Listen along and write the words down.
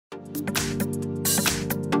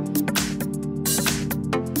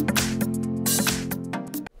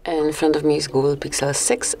in front of me is Google Pixel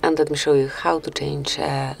 6, and let me show you how to change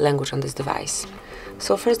language on this device.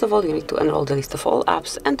 So first of all, you need to enroll the list of all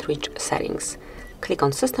apps and reach Settings. Click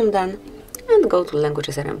on System then, and go to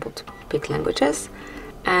Languages and Input. Pick Languages,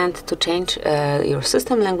 and to change your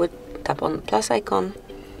system language, tap on plus icon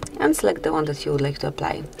and select the one that you would like to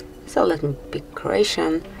apply. So let me pick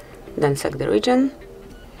Croatian, then select the region,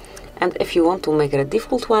 and if you want to make it a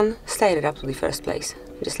default one, slide it up to the first place,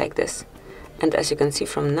 just like this. And as you can see,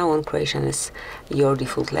 from now on, Croatian is your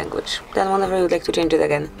default language. Then whenever you would like to change it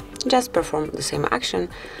again, just perform the same action.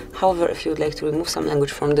 However, if you would like to remove some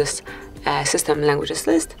language from this system languages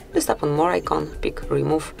list, just tap on more icon, pick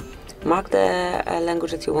remove, mark the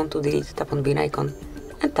language that you want to delete, tap on bin icon,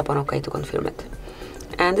 and tap on OK to confirm it.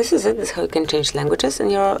 And this is it. This is how you can change languages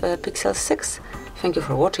in your Pixel 6. Thank you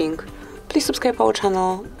for watching. Please subscribe our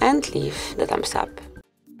channel and leave the thumbs up.